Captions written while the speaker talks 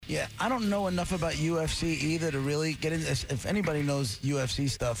Yeah, I don't know enough about UFC either to really get into this. If anybody knows UFC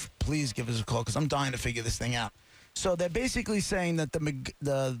stuff, please give us a call because I'm dying to figure this thing out. So they're basically saying that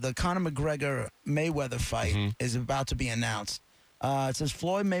the Conor McGregor Mayweather fight is about to be announced. It says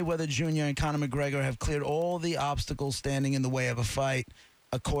Floyd Mayweather Jr. and Conor McGregor have cleared all the obstacles standing in the way of a fight,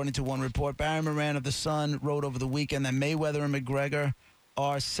 according to one report. Barry Moran of The Sun wrote over the weekend that Mayweather and McGregor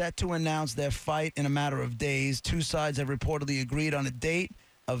are set to announce their fight in a matter of days. Two sides have reportedly agreed on a date,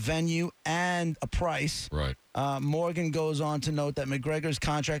 a venue, and a price. Right. Morgan goes on to note that McGregor's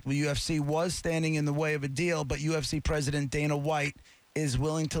contract with UFC was standing in the way of a deal, but UFC President Dana White is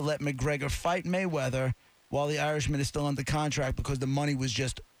willing to let McGregor fight Mayweather while the Irishman is still under contract because the money was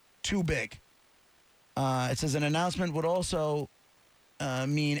just too big. It says an announcement would also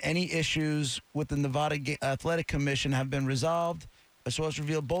mean any issues with the Nevada Athletic Commission have been resolved. A source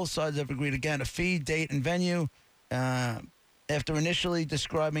revealed both sides have agreed again a fee, date, and venue. After initially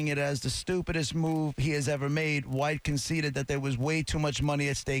describing it as the stupidest move he has ever made, White conceded that there was way too much money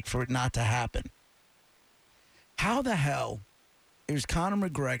at stake for it not to happen. How the hell is Conor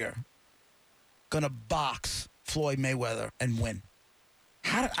McGregor going to box Floyd Mayweather and win?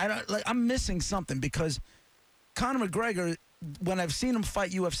 I'm missing something because Conor McGregor, when I've seen him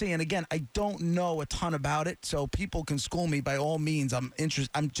fight UFC, and again, I don't know a ton about it, so people can school me by all means. I'm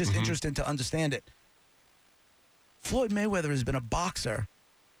just interested to understand it. Floyd Mayweather has been a boxer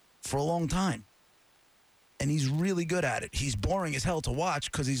for a long time, and he's really good at it. He's boring as hell to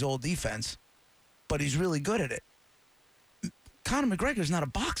watch because he's all defense, but he's really good at it. Conor McGregor's not a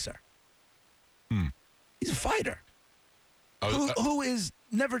boxer. He's a fighter who is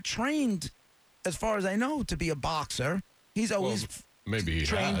never trained, as far as I know, to be a boxer. He's always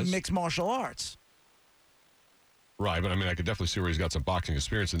trained mixed martial arts. Right, but I mean, I could definitely see where he's got some boxing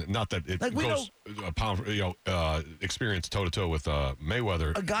experience, and not that it goes a pound, experience toe to toe with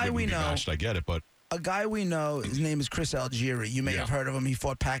Mayweather. A guy we know, matched, I get it, but a guy we know, his name is Chris Algieri. You may have heard of him. He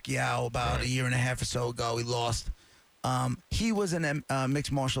fought Pacquiao about a year and a half or so ago. He lost. He was a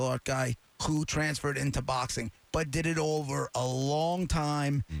mixed martial art guy who transferred into boxing, but did it over a long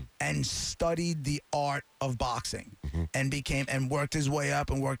time and studied the art of boxing and worked his way up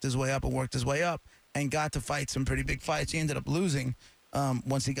and worked his way up and worked his way up and got to fight some pretty big fights. He ended up losing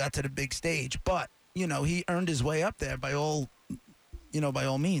once he got to the big stage, but he earned his way up there by all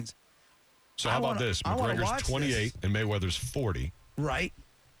means. So how about this? McGregor's 28 and Mayweather's 40. Right.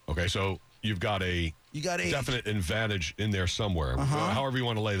 Okay, so you've got a definite advantage in there somewhere. However you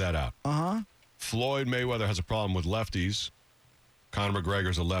want to lay that out. Floyd Mayweather has a problem with lefties. Conor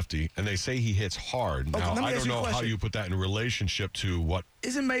McGregor's a lefty, and they say he hits hard. Now, I don't know how you put that in relationship to what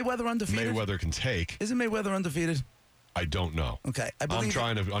isn't Mayweather undefeated? Mayweather can take. Isn't Mayweather undefeated? I don't know. Okay. I'm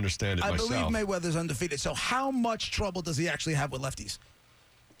trying to understand it myself. I believe Mayweather's undefeated. So how much trouble does he actually have with lefties?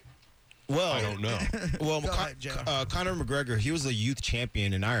 Well, I don't know. Well, Conor McGregor, he was a youth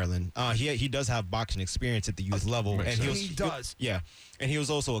champion in Ireland. He does have boxing experience at the youth level, and he does. And he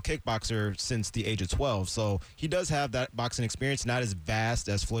was also a kickboxer since the age of 12. So he does have that boxing experience, not as vast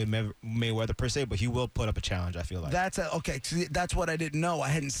as Floyd Mayweather per se, but he will put up a challenge, I feel like. Okay. See, that's what I didn't know. I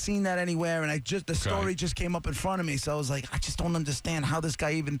hadn't seen that anywhere, and the story just came up in front of me. So I was like, I just don't understand how this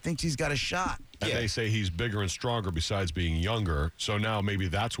guy even thinks he's got a shot. And they say he's bigger and stronger besides being younger. So now maybe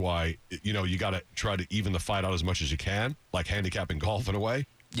that's why, you got to try to even the fight out as much as you can, like handicapping golf in a way.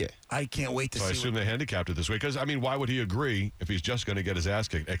 Yeah. I can't wait to see. So I assume they handicapped it this way. Because, I mean, why would he agree if he's just going to get his ass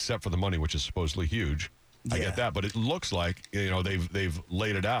kicked, except for the money, which is supposedly huge? Yeah. I get that. But it looks like, they've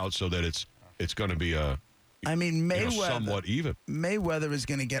laid it out so that it's going to be Mayweather, somewhat even. Mayweather is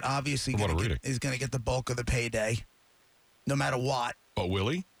going to get, obviously, is going to get the bulk of the payday, no matter what. But will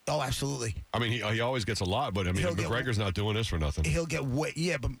he? Oh, absolutely. I mean, he always gets a lot, but, I mean, McGregor's not doing this for nothing. He'll get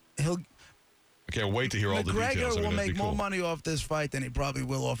I can't wait to hear all the details. McGregor will make more money off this fight than he probably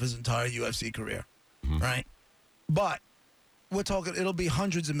will off his entire UFC career, right? But we're talking, it'll be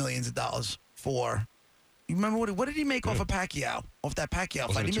hundreds of millions of dollars for. You remember what did he make off of Pacquiao? Off that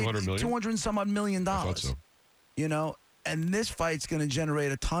Pacquiao fight, he made $200 and some odd million. I thought so. And this fight's going to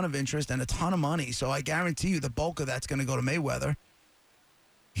generate a ton of interest and a ton of money. So I guarantee you, the bulk of that's going to go to Mayweather.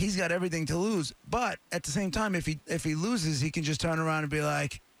 He's got everything to lose, but at the same time, if he loses, he can just turn around and be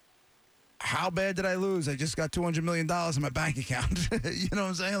like, how bad did I lose? I just got $200 million in my bank account. You know what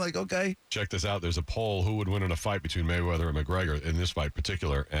I'm saying? Like, okay. Check this out. There's a poll who would win in a fight between Mayweather and McGregor in this fight in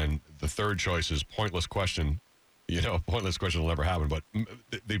particular. And the third choice is pointless question. Pointless question will never happen. But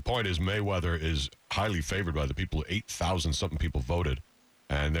the point is Mayweather is highly favored by the people. 8,000-something people voted.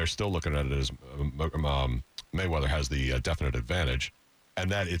 And they're still looking at it as Mayweather has the definite advantage.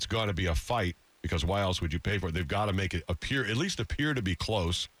 And that it's going to be a fight because why else would you pay for it? They've got to make it appear to be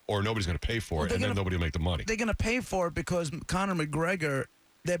close or nobody's going to pay for it, and then nobody will make the money. They're going to pay for it because Conor McGregor,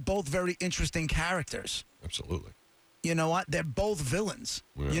 they're both very interesting characters. Absolutely. You know what? They're both villains.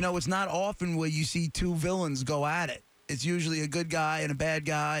 Yeah. You know, it's not often where you see two villains go at it. It's usually a good guy and a bad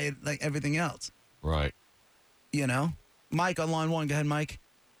guy and like everything else. Right. You know? Mike on line 1. Go ahead, Mike.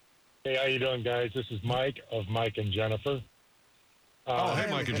 Hey, how you doing, guys? This is Mike of Mike and Jennifer. Hey,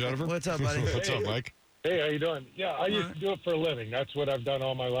 Mike and Jennifer. What's up, buddy? What's up, Mike? Hey, how you doing? Yeah, I used to do it for a living. That's what I've done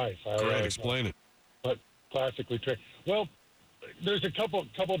all my life. Great, explain it. But classically trained. Well, there's a couple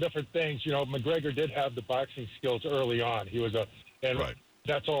different things. You know, McGregor did have the boxing skills early on. He was Right.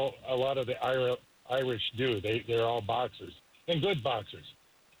 That's all a lot of the Irish do. They're all boxers and good boxers.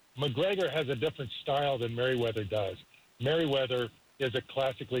 McGregor has a different style than Mayweather does. Mayweather is a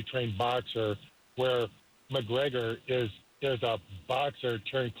classically trained boxer, where McGregor is a boxer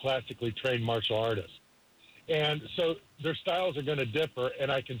turned classically trained martial artist. And so their styles are going to differ,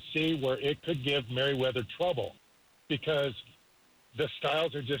 and I can see where it could give Mayweather trouble because the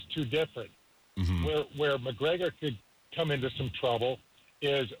styles are just too different. Mm-hmm. Where McGregor could come into some trouble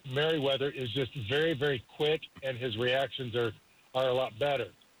is Mayweather is just very, very quick, and his reactions are a lot better.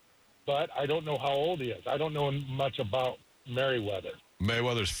 But I don't know how old he is. I don't know much about Mayweather.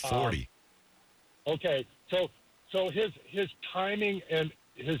 Mayweather's 40. Okay, so his timing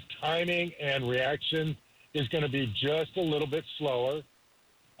and reaction is going to be just a little bit slower,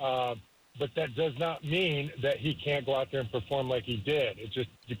 but that does not mean that he can't go out there and perform like he did. It just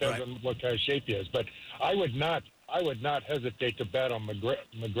depends on what kind of shape he is. But I would not hesitate to bet on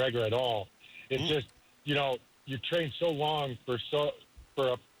McGregor at all. It's just, you know, you train so long for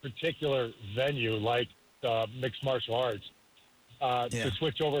a particular venue like mixed martial arts. To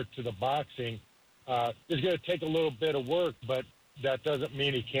switch over to the boxing is going to take a little bit of work, but that doesn't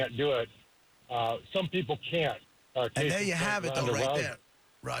mean he can't do it. Some people can't. And there you have it, though, right there,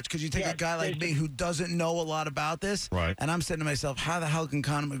 Raj, because you take a guy like me who doesn't know a lot about this, right? And I'm saying to myself, how the hell can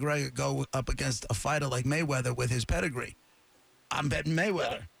Conor McGregor go up against a fighter like Mayweather with his pedigree? I'm betting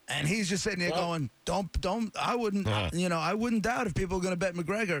Mayweather. Yeah. And he's just sitting there going, I wouldn't doubt if people are going to bet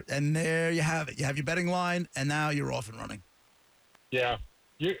McGregor. And there you have it. You have your betting line, and now you're off and running. Yeah.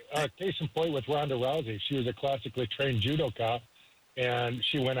 Case in point with Ronda Rousey. She was a classically trained judoka, and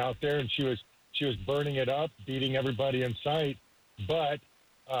she went out there and she was burning it up, beating everybody in sight. But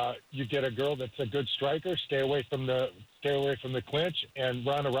you get a girl that's a good striker, stay away from the clinch, and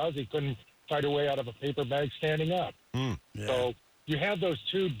Ronda Rousey couldn't fight her way out of a paper bag standing up. Yeah. So you have those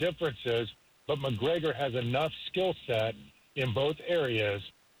two differences, but McGregor has enough skill set in both areas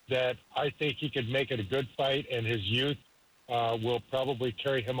that I think he could make it a good fight, and his youth will probably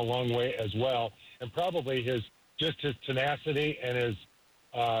carry him a long way as well, and probably his tenacity and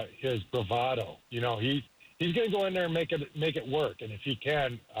his bravado. You know, he's going to go in there and make it work, and if he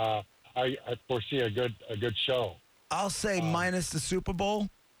can, I foresee a good show. I'll say minus the Super Bowl,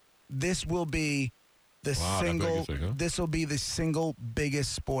 this will be the single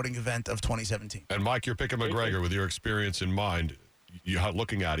biggest sporting event of 2017. And Mike, you're picking McGregor with your experience in mind. You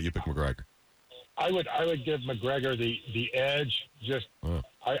looking at it, you pick McGregor. I would give McGregor the edge.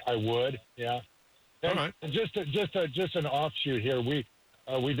 I would, yeah. And, all right. And just an offshoot here. We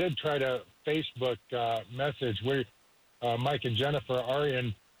did try to Facebook message. Mike and Jennifer are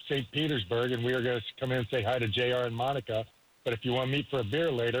in St. Petersburg, and we are going to come in and say hi to JR and Monica. But if you want to meet for a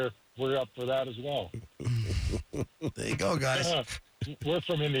beer later, we're up for that as well. There you go, guys. We're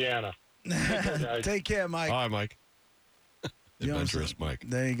from Indiana. Take care, Mike. Hi, Mike. Adventurous Mike.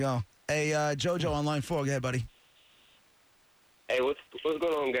 There you go. Hey, JoJo on line 4. Go ahead, buddy. Hey, what's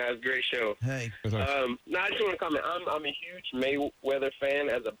going on, guys? Great show. Hey. I just want to comment. I'm a huge Mayweather fan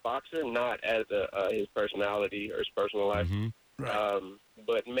as a boxer, not as his personality or his personal life. Mm-hmm. Right.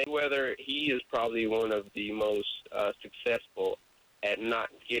 But Mayweather, he is probably one of the most successful at not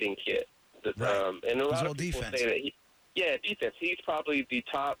getting hit. Right. And a lot of people say that defense. He's probably the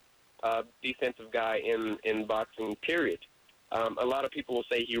top defensive guy in boxing, period. A lot of people will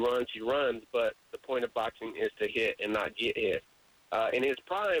say he runs, but the point of boxing is to hit and not get hit. In his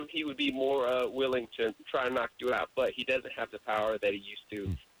prime, he would be more willing to try and knock you out, but he doesn't have the power that he used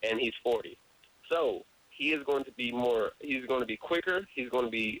to, and he's 40. So he is going to be he's going to be quicker. He's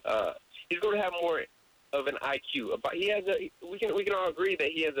going to have more of an IQ. But we can all agree that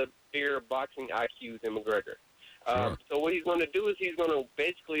he has a bigger boxing IQ than McGregor. Sure. So what he's going to do is he's going to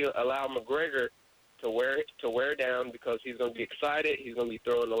basically allow McGregor to wear down because he's going to be excited. He's going to be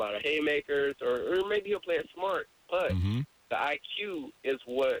throwing a lot of haymakers, or maybe he'll play it smart. But the IQ is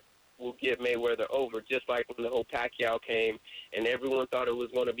what will get Mayweather over, just like when the whole Pacquiao came and everyone thought it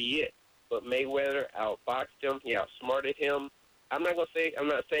was going to be it. But Mayweather outboxed him. He outsmarted him. I'm not saying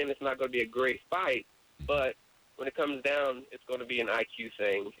it's not going to be a great fight, but when it comes down, it's going to be an IQ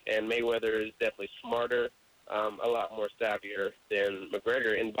thing, and Mayweather is definitely smarter, a lot more savvier than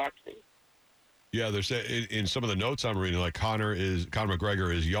McGregor in boxing. Yeah, there's in some of the notes I'm reading, like Conor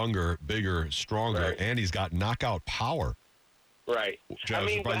McGregor is younger, bigger, stronger, Right. and he's got knockout power. Right. Joe, I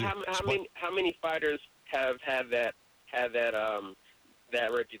mean, but surprised how many fighters have had that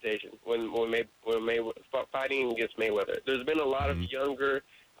reputation when fighting against Mayweather? There's been a lot of younger,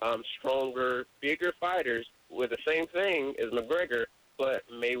 stronger, bigger fighters with the same thing as McGregor, but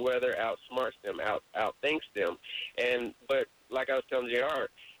Mayweather outsmarts them, outthinks them. But like I was telling JR,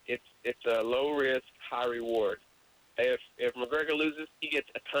 it's a low risk, high reward. If McGregor loses, he gets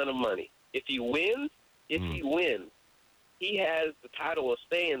a ton of money. If he wins, he has the title of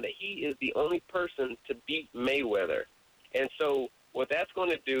saying that he is the only person to beat Mayweather. And so what that's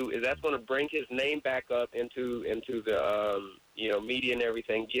going to do is that's going to bring his name back up into the media and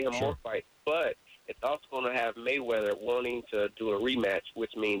everything, get him more fights. But it's also going to have Mayweather wanting to do a rematch,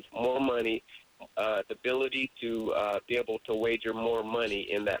 which means more money, the ability to be able to wager more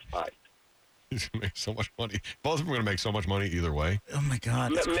money in that fight. He's going to make so much money. Both of them are going to make so much money either way. Oh, my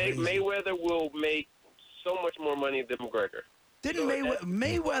God. That's crazy. Mayweather will make so much more money than McGregor. Didn't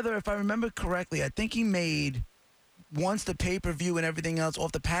Mayweather, if I remember correctly, I think he made, once the pay-per-view and everything else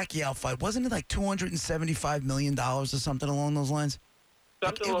off the Pacquiao fight, wasn't it like $275 million or something along those lines?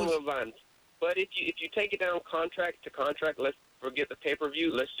 Something along those lines. But if you take it down contract to contract, let's forget the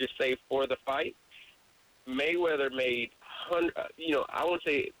pay-per-view, let's just say for the fight, Mayweather made, I would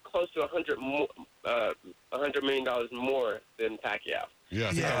say close to $100 million more than Pacquiao. Yeah,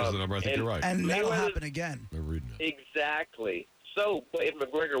 I think that was the number. I think you're right. And that'll happen again. I'm reading it. Exactly. So, but if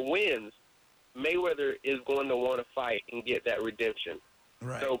McGregor wins, Mayweather is going to want to fight and get that redemption.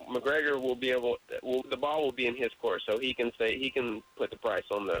 Right. So McGregor will be the ball will be in his court, so he can put the price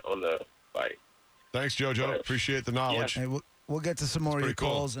on the fight. Thanks, JoJo. Appreciate the knowledge. Hey, we'll get to some more of your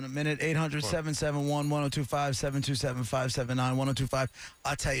calls in a minute. 800-771-1025, 727-579, 1025.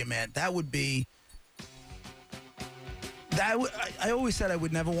 I'll tell you, man, that would be... I always said I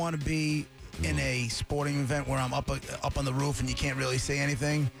would never want to be in a sporting event where I'm up on the roof and you can't really see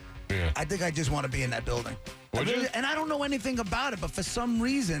anything. Yeah. I think I just want to be in that building. Would you? And I don't know anything about it, but for some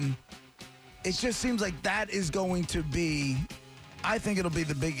reason, it just seems like that is going to be... I think it'll be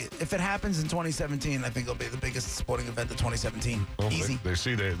the biggest. If it happens in 2017, I think it'll be the biggest sporting event of 2017. Well, Easy. They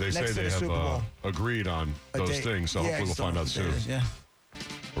say they have agreed on those things, so hopefully we'll find out soon. Yeah.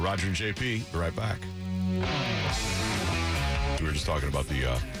 Roger and JP, be right back. We were just talking about the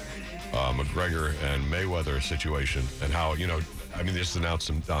McGregor and Mayweather situation and how, they just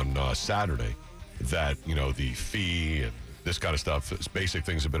announced on Saturday that, the fee and this kind of stuff, basic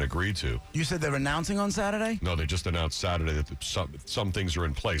things have been agreed to. You said they're announcing on Saturday? No, they just announced Saturday that some things are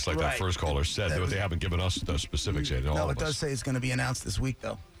in place, like that first caller said, but they haven't given us the specifics yet. No, it does say it's going to be announced this week,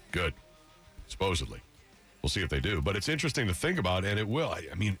 though. Good. Supposedly. We'll see if they do. But it's interesting to think about, and it will.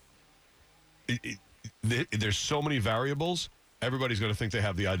 There's so many variables. Everybody's going to think they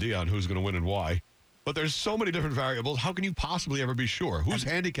have the idea on who's going to win and why. But there's so many different variables. How can you possibly ever be sure? Who's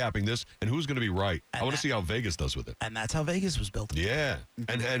handicapping this and who's going to be right? I want to see how Vegas does with it. And that's how Vegas was built. Yeah.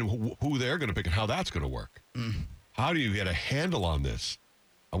 And who they're going to pick and how that's going to work. How do you get a handle on this?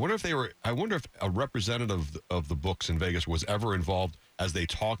 I wonder if a representative of the books in Vegas was ever involved as they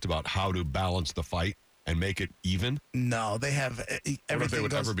talked about how to balance the fight and make it even? No, they have everything.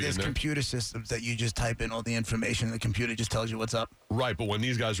 There's there? computer systems that you just type in all the information and the computer just tells you what's up. Right, but when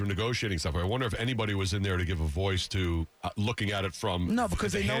these guys were negotiating stuff, I wonder if anybody was in there to give a voice to looking at it from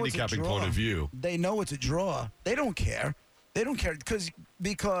because the they know handicapping it's a draw. point of view. They know it's a draw. They don't care. They don't care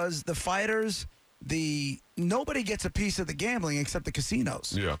because the fighters, nobody gets a piece of the gambling except the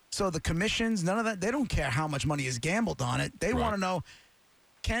casinos. Yeah. So the commissions, none of that. They don't care how much money is gambled on it. They want to know.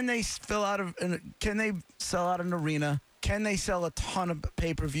 Can they sell out an arena? Can they sell a ton of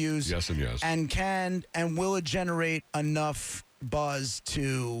pay-per-views? Yes and yes. And will it generate enough buzz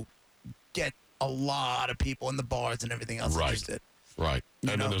to get a lot of people in the bars and everything else interested? Right.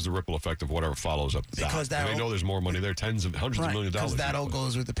 And then there's the ripple effect of whatever follows up because that. And they know there's more money there, hundreds of millions of dollars. Because that all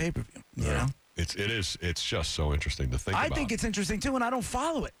goes with the pay-per-view. You know? It's just so interesting to think about. I think it's interesting too, and I don't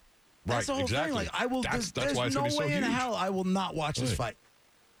follow it. That's the whole thing. Like I will. There's why it's no so way in huge. hell I will not watch this fight.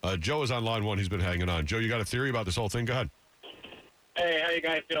 Joe is on line one. He's been hanging on. Joe, you got a theory about this whole thing? Go ahead. Hey, how you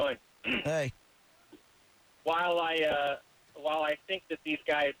guys doing? Hey. While I think that these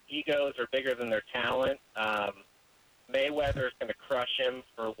guys' egos are bigger than their talent, Mayweather is going to crush him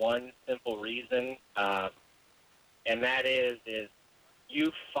for one simple reason, and that is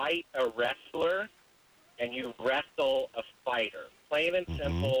you fight a wrestler, and you wrestle a fighter, plain and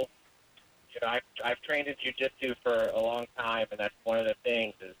simple. You know, I've trained in jiu-jitsu for a long time, and that's one of the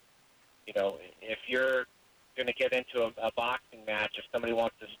things is, you know, if you're going to get into a boxing match, if somebody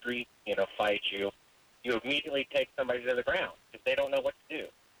wants to street, you know, fight you, you immediately take somebody to the ground because they don't know what to do.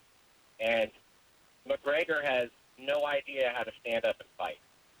 And McGregor has no idea how to stand up and fight.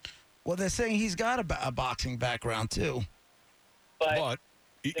 Well, they're saying he's got a boxing background, too. But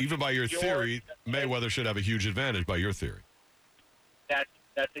even by your theory, Mayweather should have a huge advantage by your theory.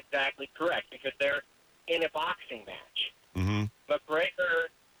 That's exactly correct because they're in a boxing match. Mm-hmm. McGregor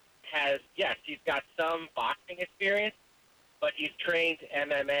has, yes, he's got some boxing experience, but he's trained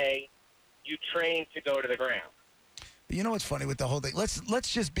MMA. You train to go to the ground. But you know what's funny with the whole thing?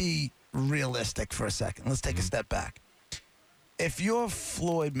 Let's just be realistic for a second. Let's take a step back. If you're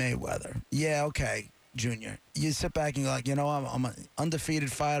Floyd Mayweather, yeah, okay, Junior, you sit back and you're like, you know, I'm an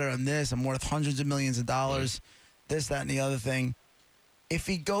undefeated fighter. I'm this. I'm worth hundreds of millions of dollars, this, that, and the other thing. If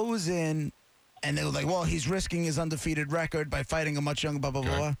he goes in and they're like, well, he's risking his undefeated record by fighting a much younger, blah, blah,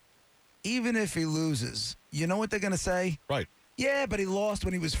 blah. Even if he loses, you know what they're going to say? Right. Yeah, but he lost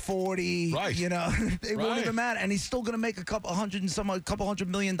when he was 40. Right. You know, it won't even matter. And he's still going to make a couple $100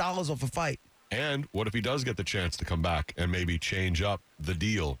 million off a fight. And what if he does get the chance to come back and maybe change up the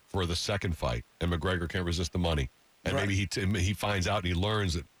deal for the second fight, and McGregor can't resist the money, and maybe he finds out and he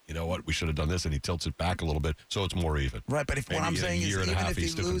learns that, you know what, we should have done this, and he tilts it back a little bit so it's more even. Right, but what I'm saying is even if he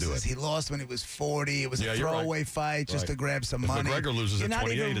loses, he lost when he was 40. It was a throwaway fight just to grab some money. If McGregor loses at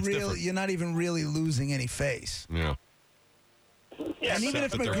 28, it's different. You're not even really losing any face. Yeah. Yeah, and even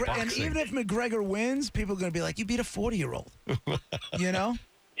if McGregor wins, people are going to be like, you beat a 40-year-old. You know?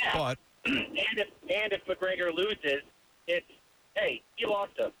 Yeah. But and if McGregor loses, it's, hey, you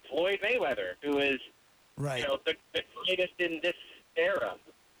lost to Floyd Mayweather, who is right. You know, the greatest in this era.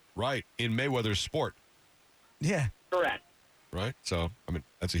 Right, in Mayweather's sport. Yeah. Correct. Right? So, I mean,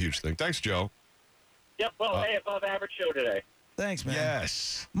 that's a huge thing. Thanks, Joe. Yep, well, hey, above average show today. Thanks, man.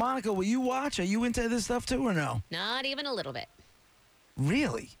 Yes. Monica, will you watch? Are you into this stuff too or no? Not even a little bit.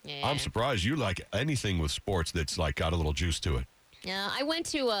 Really? Yeah. I'm surprised you like anything with sports that's like got a little juice to it. Yeah, I went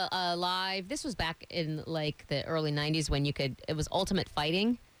to a live. This was back in like the early '90s when you could. It was Ultimate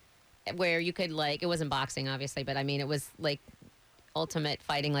Fighting, where you could like. It wasn't boxing, obviously, but I mean, it was like Ultimate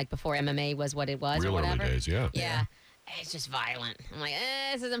Fighting, like before MMA was what it was, Real or whatever. early days, yeah. Yeah, it's just violent. I'm like,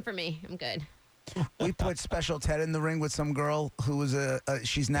 this isn't for me. I'm good. We put Special Ted in the ring with some girl who was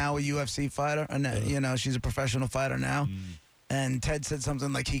she's now a UFC fighter, and you know, she's a professional fighter now. And Ted said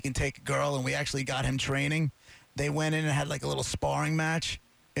something like he can take a girl, and we actually got him training. They went in and had like a little sparring match.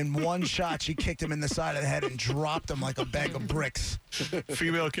 In one shot, she kicked him in the side of the head and dropped him like a bag of bricks.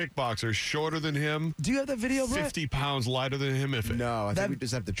 Female kickboxer, shorter than him. Do you have that video, Brett? 50 pounds lighter than him. No, I think we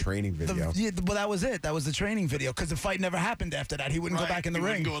just have the training video. Well, that was it. That was the training video because the fight never happened after that. He wouldn't go back in the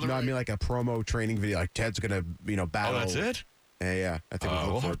ring. No, I mean like a promo training video. Like Ted's gonna, battle. Oh, that's it? Yeah. I think we've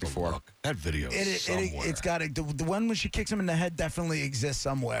looked for it before. Look. That video is somewhere. It's got the one when she kicks him in the head definitely exists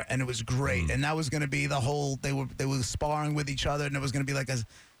somewhere, and it was great. And that was going to be the whole. They were sparring with each other, and it was going to be like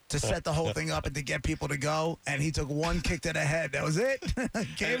to set the whole thing up and to get people to go. And he took one kick to the head. That was it.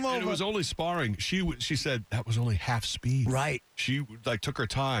 Game over. And it was only sparring. She said that was only half speed. Right. She like took her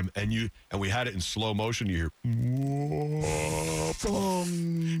time, and we had it in slow motion. You hear,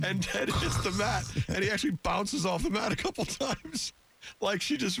 and Ted hits the mat, and he actually bounces off the mat a couple times, like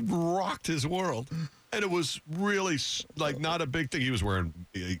she just rocked his world. And it was really like not a big thing. He was wearing,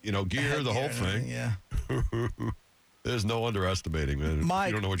 gear, the whole thing. Yeah. There's no underestimating, man. Mike,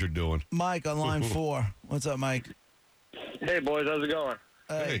 you don't know what you're doing. Mike on line 4. What's up, Mike? Hey, boys. How's it going?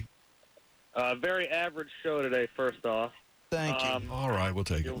 Hey. Very average show today, first off. Thank you. All right, we'll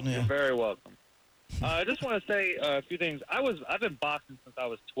take it. You're very welcome. I just want to say a few things. I've been boxing since I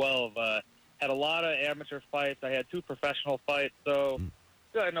was 12. Had a lot of amateur fights. I had 2 professional fights. So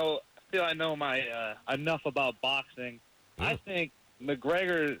I feel I know my enough about boxing. Yeah. I think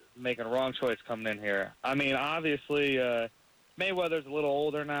McGregor making a wrong choice coming in here. I mean, obviously Mayweather's a little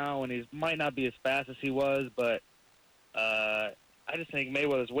older now, and he might not be as fast as he was, but I just think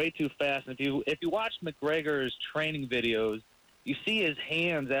Mayweather's way too fast. And if you watch McGregor's training videos, you see his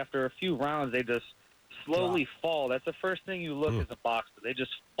hands after a few rounds, they just slowly fall. That's the first thing you look as a boxer. They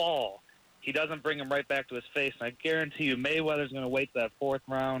just fall. He doesn't bring him right back to his face. And I guarantee you Mayweather's going to wait to that 4th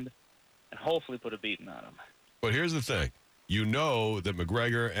round and hopefully put a beating on him. But here's the thing. You know that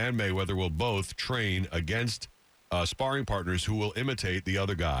McGregor and Mayweather will both train against sparring partners who will imitate the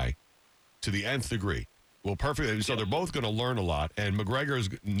other guy to the nth degree. Well, perfectly. So they're both going to learn a lot. And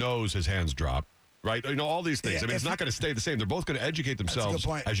McGregor knows his hands drop. right? All these things. Yeah, I mean, it's not going to stay the same. They're both going to educate themselves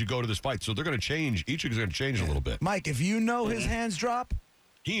point. as you go to this fight. So they're going to change. Each is going to change a little bit. Mike, if you know his hands drop,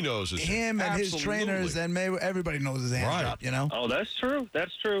 He knows him and his trainers and Mayweather, everybody knows his hands drop, Oh, that's true.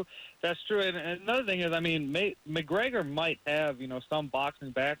 That's true. That's true. And another thing is, I mean, McGregor might have, some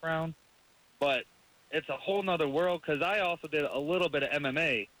boxing background, but it's a whole nother world because I also did a little bit of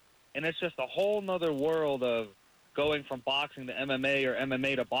MMA, and it's just a whole nother world of going from boxing to MMA or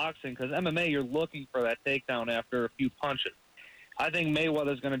MMA to boxing because MMA, you're looking for that takedown after a few punches. I think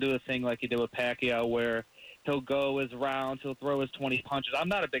Mayweather's going to do a thing like he did with Pacquiao where he'll go his rounds, he'll throw his 20 punches. I'm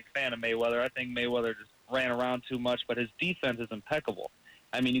not a big fan of Mayweather. I think Mayweather just ran around too much, but his defense is impeccable.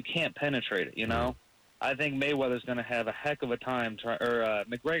 I mean, you can't penetrate it, I think Mayweather's going to have a heck of a time,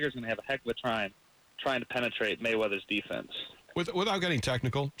 McGregor's going to have a heck of a time trying to penetrate Mayweather's defense. Without getting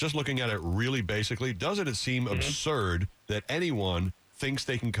technical, just looking at it really basically, doesn't it seem absurd that anyone thinks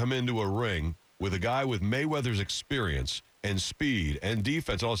they can come into a ring with a guy with Mayweather's experience and speed and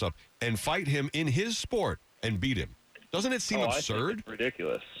defense, all that stuff, and fight him in his sport and beat him? Doesn't it seem absurd? I think it's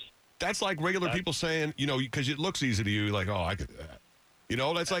ridiculous. That's like regular people saying, because it looks easy to you, like, oh, I could do that.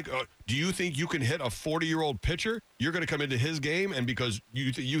 That's like, do you think you can hit a 40-year-old pitcher? You're going to come into his game, and because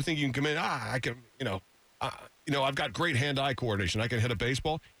you think you can come in, I can, I've got great hand-eye coordination. I can hit a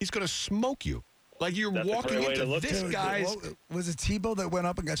baseball. He's going to smoke you. Like you're walking into this guy's. Was it Tebow that went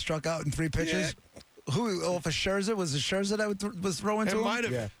up and got struck out in 3 pitches? Yeah. Who? For Scherzer? Was it Scherzer that was throwing to him? It might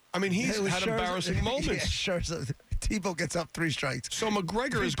have. Yeah. I mean, he's had embarrassing moments. Yeah, Scherzer. Tebow gets up 3 strikes. So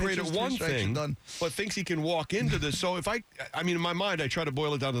McGregor is great at one thing, but thinks he can walk into this. So if I mean, in my mind, I try to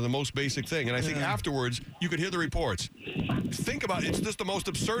boil it down to the most basic thing. And I think afterwards, you could hear the reports. Think about it. It's just the most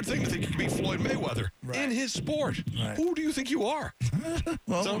absurd thing to think you can beat Floyd Mayweather in his sport. Right. Who do you think you are?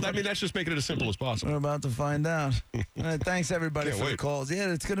 Well, that's just making it as simple as possible. We're about to find out. All right, thanks, everybody, for the calls.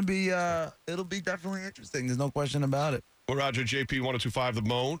 Yeah, it's going to be, it'll be definitely interesting. There's no question about it. Well, Roger, JP 1025 The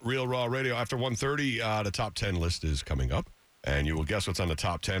Bone, Real Raw Radio. After 1:30, the top 10 list is coming up. And you will guess what's on the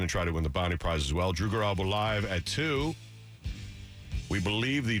top 10 and try to win the bounty prize as well. Drew Garabo live at 2. We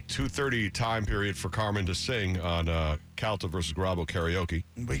believe the 2:30 time period for Carmen to sing on Calta versus Garabo karaoke.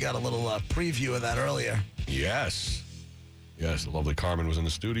 We got a little preview of that earlier. Yes. Yes, the lovely Carmen was in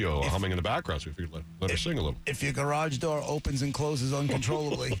the studio humming in the background, so we figured let her sing a little. If your garage door opens and closes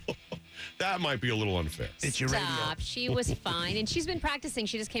uncontrollably. That might be a little unfair. It's your radio. Stop. She was fine, and she's been practicing.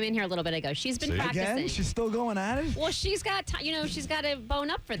 She just came in here a little bit ago. She's been practicing. Again? She's still going at it? Well, she's got, she's got to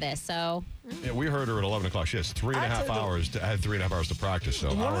bone up for this, so. Yeah, we heard her at 11 o'clock. She has 3.5 hours. Had 3.5 hours to practice, so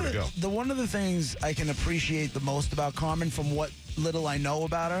hour to go. One of the things I can appreciate the most about Carmen, from what little I know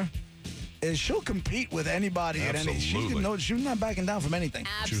about her, is she'll compete with anybody at any. She's not backing down from anything.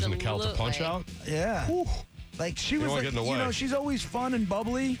 Absolutely. She was in the Calta Punch-Out? Yeah. Whew. Like she was, like, she's always fun and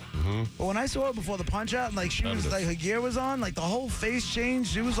bubbly. Mm-hmm. But when I saw her before the Punch-Out, like she was like her gear was on, like the whole face changed.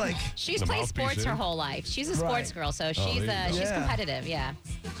 She was like she's played sports her whole life. She's a sports girl, so she's competitive. Yeah.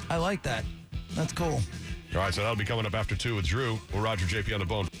 I like that. That's cool. All right, so that'll be coming up after 2 with Drew. We're Roger JP on the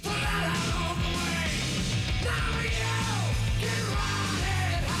Bone.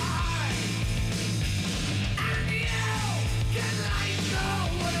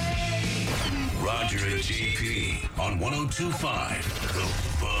 Roger and JP on 1025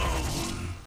 The Bone.